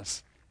in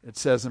us, it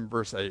says in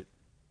verse 8.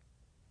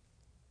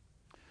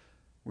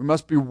 We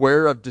must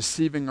beware of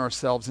deceiving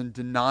ourselves and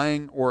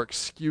denying or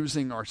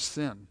excusing our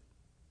sin.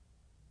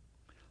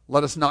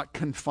 Let us not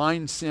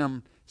confine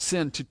sin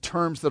to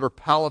terms that are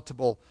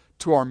palatable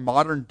to our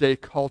modern day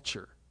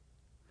culture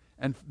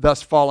and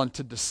thus fall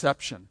into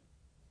deception.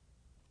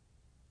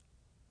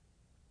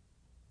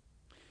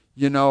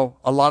 You know,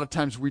 a lot of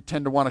times we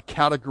tend to want to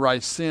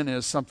categorize sin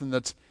as something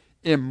that's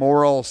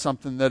immoral,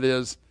 something that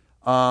is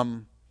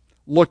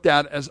looked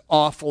at as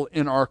awful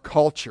in our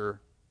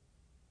culture.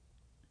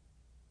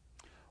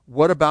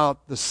 What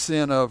about the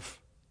sin of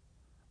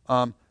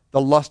the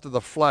lust of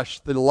the flesh,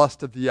 the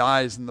lust of the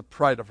eyes, and the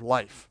pride of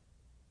life?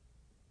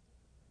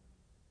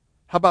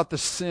 How about the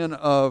sin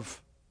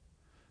of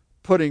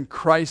putting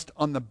Christ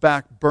on the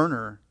back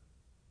burner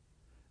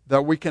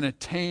that we can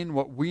attain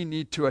what we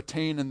need to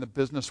attain in the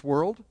business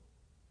world?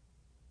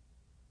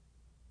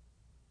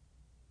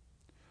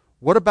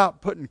 What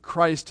about putting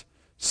Christ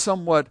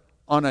somewhat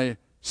on a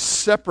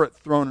separate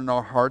throne in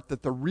our heart,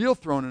 that the real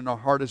throne in our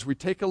heart, as we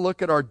take a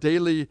look at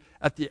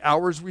at the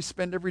hours we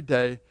spend every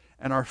day,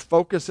 and our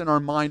focus in our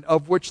mind,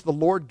 of which the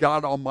Lord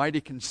God Almighty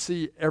can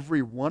see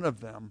every one of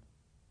them,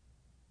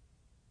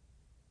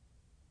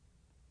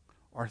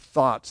 our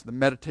thoughts, the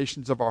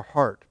meditations of our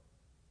heart,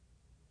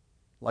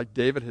 like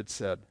David had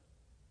said.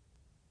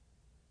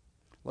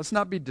 Let's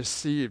not be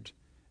deceived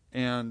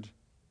and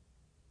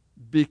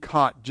be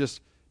caught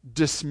just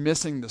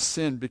dismissing the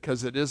sin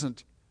because it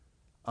isn't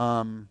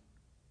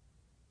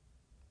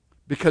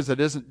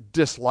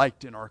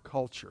disliked in our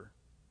culture.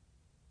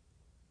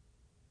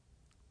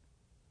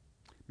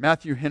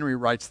 Matthew Henry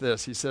writes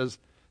this. He says,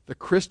 the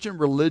Christian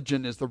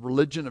religion is the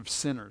religion of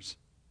sinners,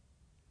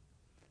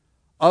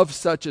 of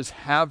such as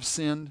have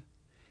sinned,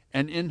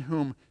 and in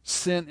whom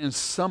sin in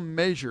some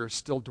measure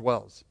still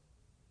dwells.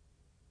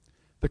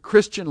 The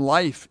Christian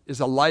life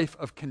is a life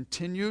of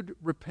continued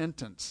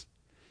repentance,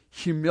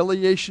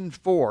 humiliation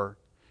for,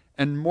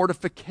 and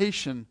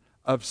mortification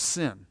of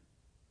sin,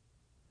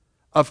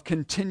 of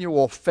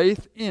continual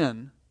faith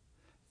in,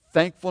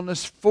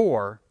 thankfulness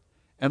for,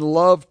 and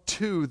love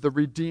to the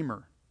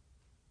Redeemer,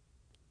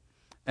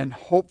 and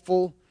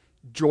hopeful,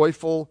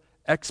 joyful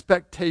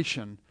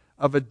expectation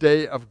of a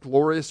day of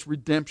glorious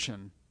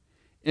redemption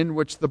in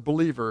which the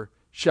believer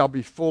shall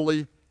be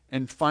fully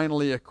and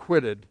finally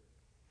acquitted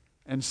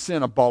and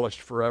sin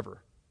abolished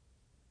forever.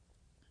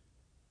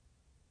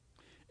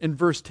 In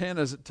verse 10,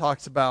 as it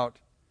talks about,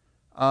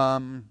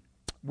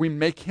 we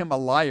make him a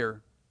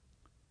liar.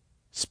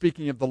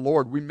 Speaking of the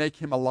Lord, we make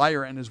him a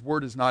liar and his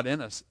word is not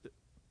in us.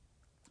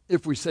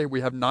 if we say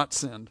we have not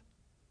sinned.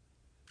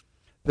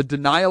 The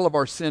denial of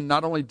our sin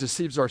not only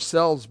deceives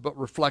ourselves, but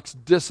reflects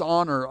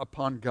dishonor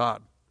upon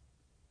God.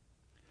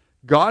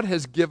 God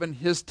has given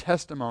his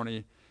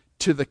testimony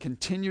to the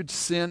continued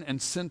sin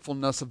and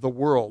sinfulness of the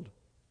world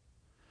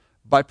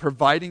by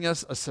providing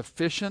us a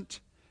sufficient,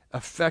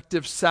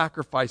 effective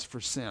sacrifice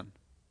for sin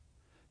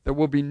that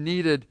will be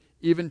needed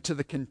even to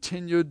the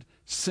continued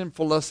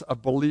sinfulness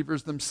of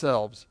believers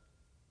themselves,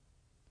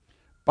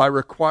 by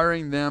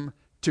requiring them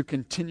to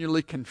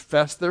continually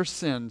confess their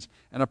sins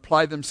and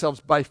apply themselves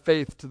by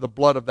faith to the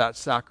blood of that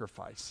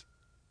sacrifice.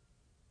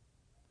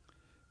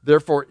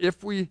 Therefore,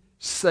 if we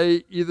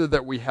say either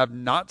that we have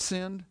not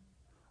sinned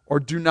or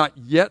do not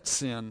yet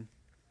sin,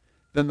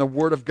 then the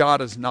Word of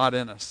God is not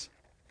in us.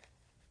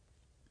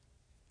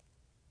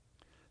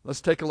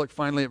 Let's take a look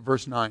finally at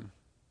verse 9.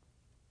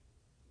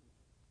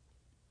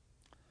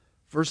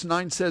 Verse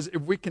 9 says,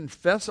 if we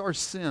confess our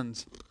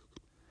sins,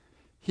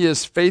 he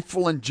is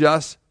faithful and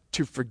just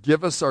to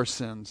forgive us our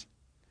sins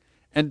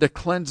and to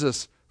cleanse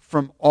us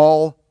from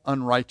all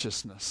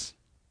unrighteousness.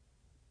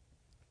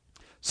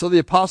 So the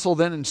apostle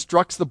then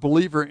instructs the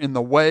believer in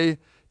the way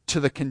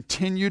to the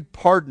continued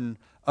pardon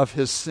of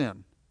his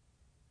sin.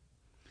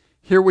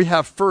 Here we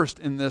have first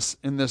in this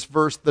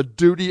verse the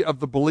duty of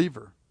the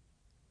believer.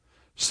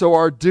 So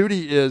our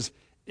duty is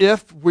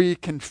if we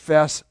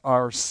confess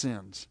our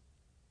sins.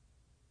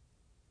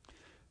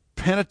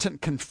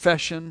 Penitent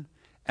confession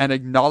and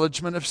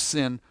acknowledgement of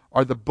sin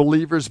are the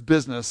believer's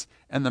business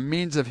and the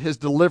means of his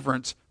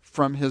deliverance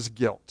from his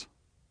guilt.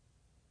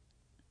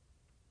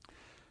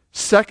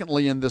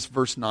 Secondly, in this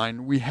verse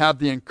 9, we have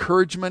the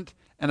encouragement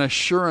and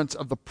assurance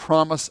of the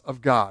promise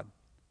of God,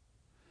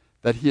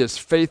 that he is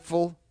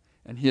faithful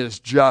and he is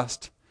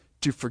just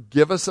to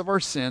forgive us of our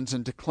sins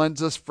and to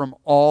cleanse us from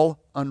all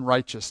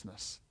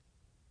unrighteousness.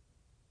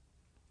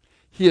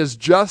 He is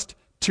just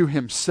to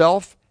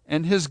himself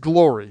and his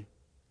glory,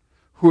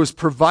 who has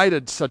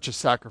provided such a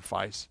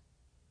sacrifice,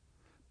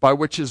 by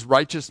which his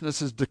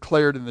righteousness is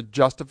declared in the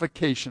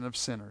justification of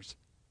sinners.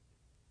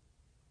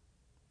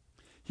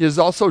 He is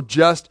also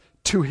just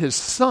to his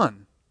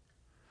Son,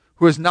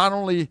 who has not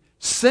only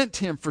sent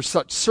him for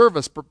such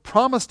service, but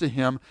promised to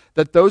him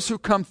that those who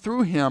come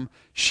through him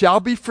shall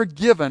be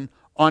forgiven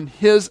on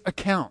his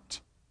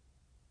account.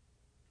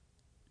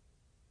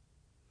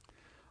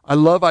 I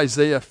love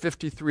Isaiah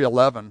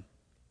 53:11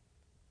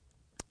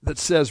 that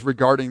says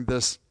regarding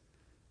this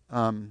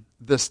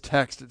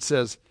text, it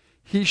says,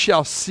 he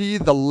shall see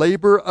the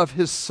labor of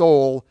his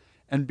soul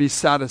and be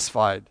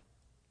satisfied.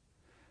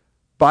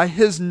 By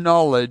his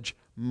knowledge,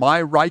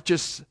 my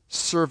righteous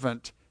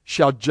servant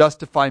shall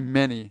justify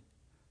many,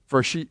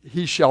 for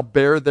he shall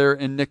bear their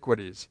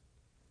iniquities.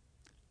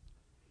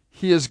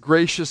 He is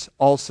gracious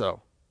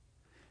also,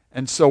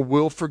 and so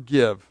will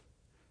forgive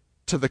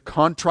to the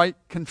contrite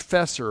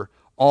confessor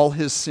all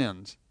his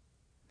sins.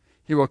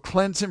 He will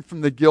cleanse him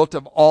from the guilt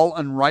of all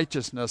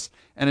unrighteousness,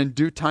 and in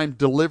due time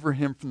deliver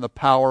him from the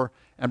power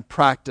and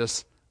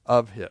practice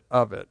of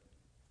it.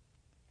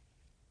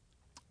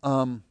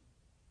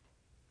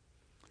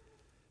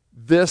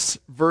 This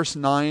verse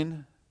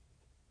 9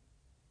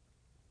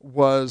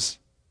 was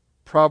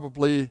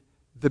probably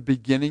the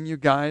beginning, you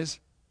guys,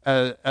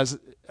 as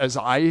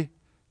I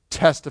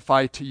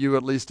testify to you,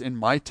 at least in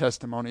my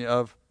testimony,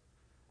 of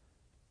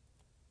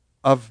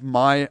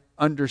my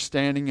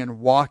understanding and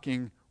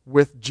walking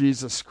with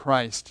Jesus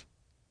Christ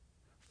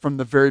from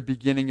the very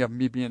beginning of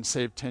me being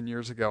saved 10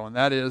 years ago. And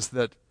that is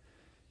that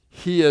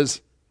he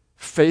is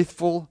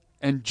faithful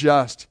and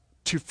just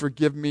to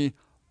forgive me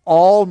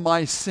all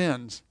my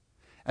sins.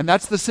 And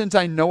that's the sins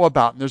I know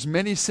about. And there's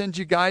many sins,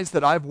 you guys,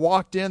 that I've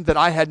walked in that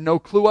I had no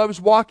clue I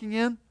was walking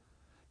in,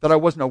 that I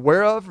wasn't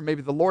aware of, or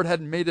maybe the Lord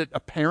hadn't made it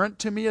apparent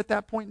to me at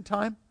that point in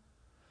time.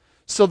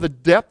 So the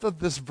depth of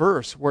this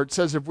verse, where it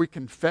says if we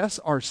confess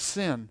our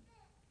sin,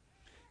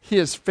 he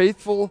is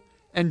faithful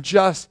and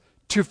just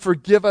to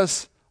forgive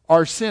us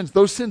our sins.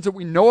 Those sins that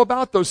we know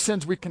about, those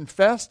sins we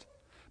confessed.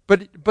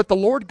 But the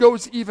Lord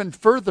goes even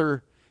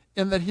further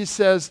in that he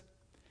says,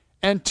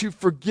 and to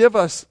forgive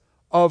us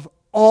of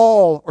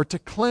all, or to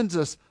cleanse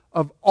us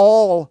of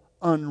all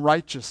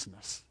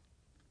unrighteousness.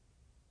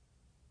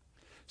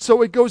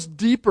 So it goes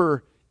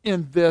deeper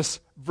in this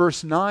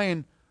verse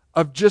 9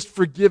 of just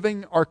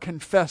forgiving our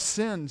confessed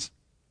sins.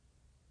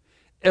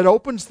 It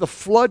opens the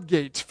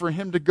floodgates for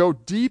him to go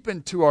deep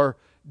into our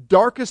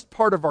darkest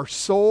part of our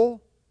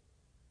soul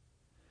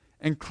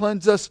and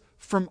cleanse us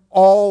from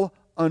all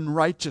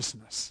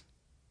unrighteousness.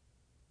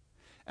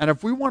 And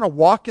if we want to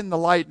walk in the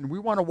light and we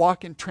want to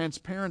walk in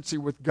transparency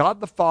with God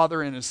the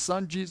Father and his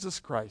Son Jesus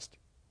Christ,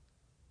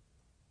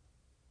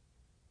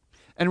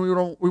 and we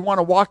want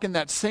to walk in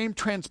that same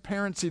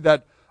transparency,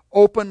 that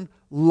open,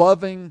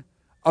 loving,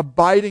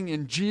 abiding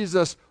in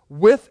Jesus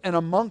with and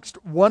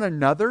amongst one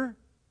another,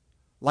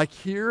 like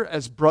here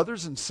as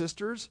brothers and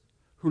sisters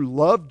who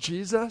love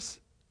Jesus,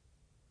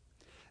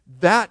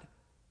 that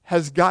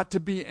has got to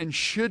be and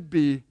should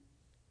be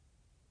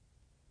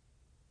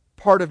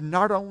part of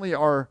not only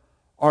our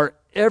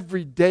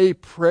everyday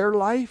prayer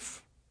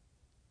life,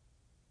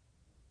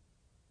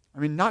 I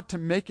mean, not to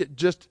make it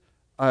just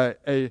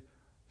a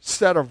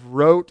set of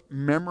rote,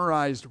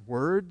 memorized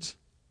words,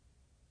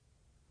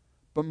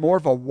 but more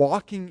of a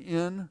walking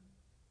in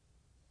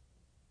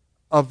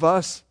of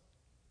us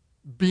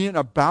being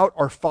about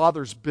our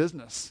Father's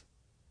business.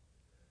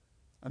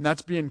 And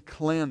that's being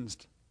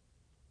cleansed,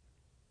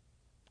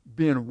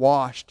 being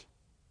washed,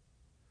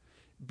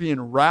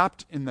 being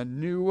wrapped in the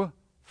new,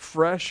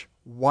 fresh,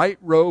 white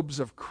robes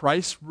of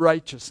Christ's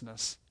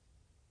righteousness,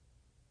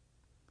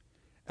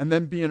 and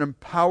then being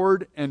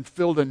empowered and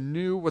filled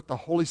anew with the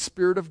Holy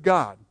Spirit of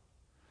God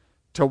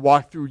to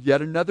walk through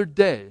yet another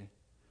day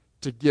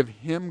to give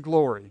Him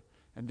glory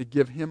and to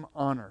give Him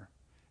honor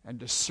and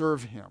to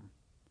serve Him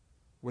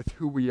with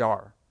who we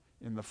are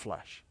in the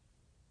flesh.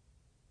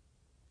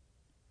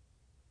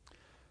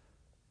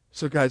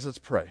 So guys, let's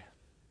pray.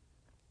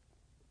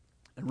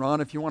 And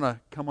Ron, if you want to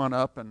come on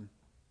up and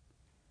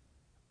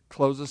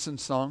close us in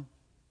song.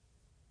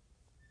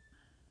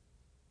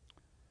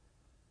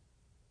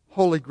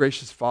 Holy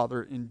gracious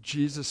Father, in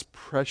Jesus'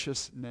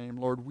 precious name,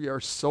 Lord, we are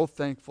so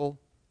thankful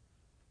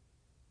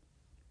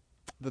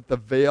that the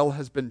veil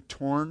has been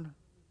torn.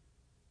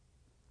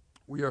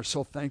 We are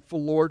so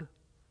thankful, Lord,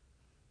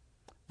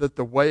 that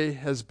the way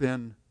has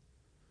been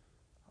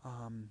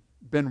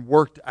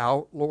worked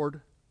out,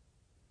 Lord,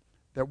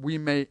 that we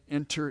may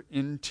enter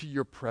into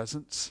your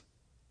presence.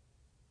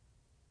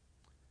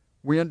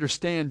 We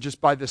understand just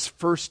by this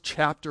first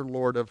chapter,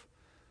 Lord,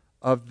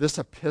 of this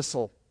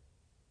epistle,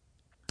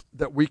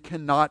 that we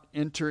cannot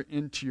enter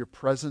into your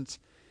presence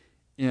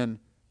in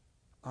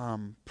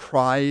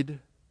pride,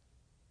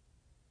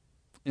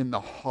 in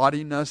the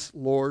haughtiness,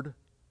 Lord,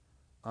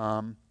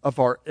 of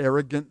our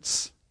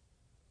arrogance.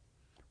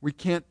 We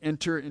can't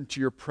enter into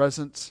your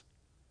presence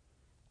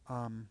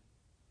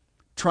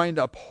trying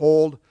to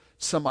uphold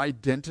some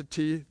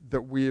identity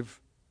that we've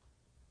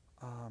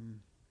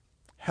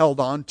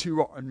held on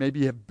to and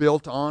maybe have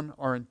built on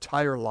our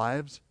entire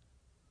lives.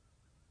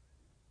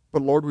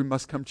 But Lord, we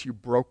must come to you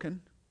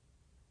broken.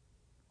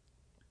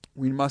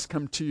 We must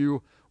come to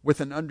you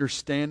with an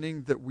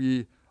understanding that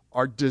we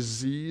are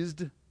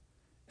diseased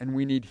and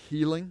we need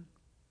healing.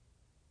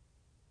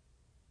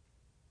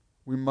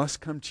 We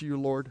must come to you,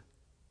 Lord,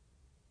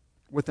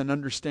 with an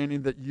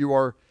understanding that you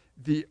are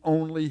the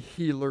only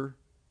healer,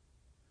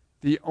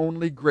 the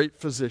only great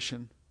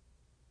physician,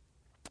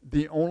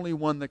 the only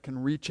one that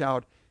can reach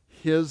out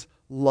His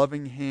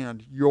loving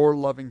hand, your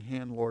loving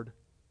hand, Lord,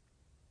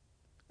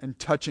 and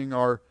touching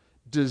our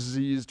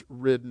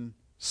diseased-ridden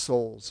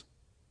souls.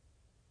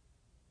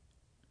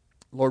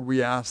 Lord,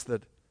 we ask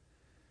that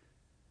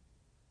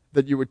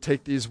you would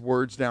take these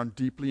words down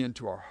deeply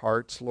into our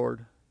hearts,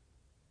 Lord.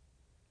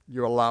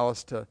 You allow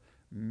us to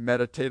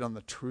meditate on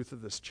the truth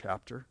of this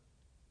chapter.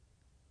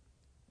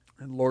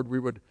 And Lord, we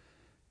would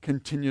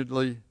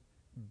continually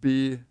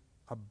be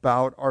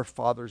about our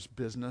Father's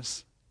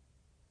business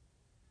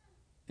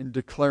in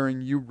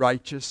declaring you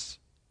righteous,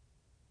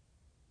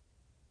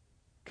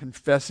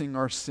 confessing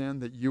our sin,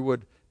 that you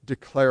would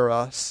declare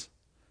us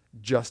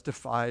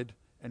justified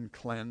and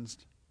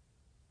cleansed.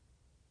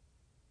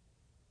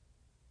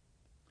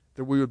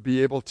 That we would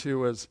be able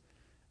to, as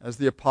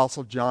the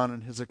Apostle John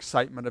in his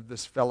excitement of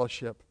this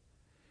fellowship,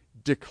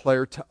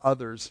 declare to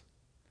others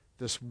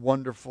this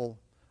wonderful,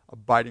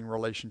 abiding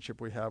relationship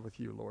we have with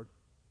you, Lord.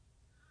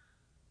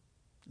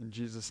 In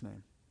Jesus'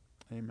 name,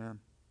 amen.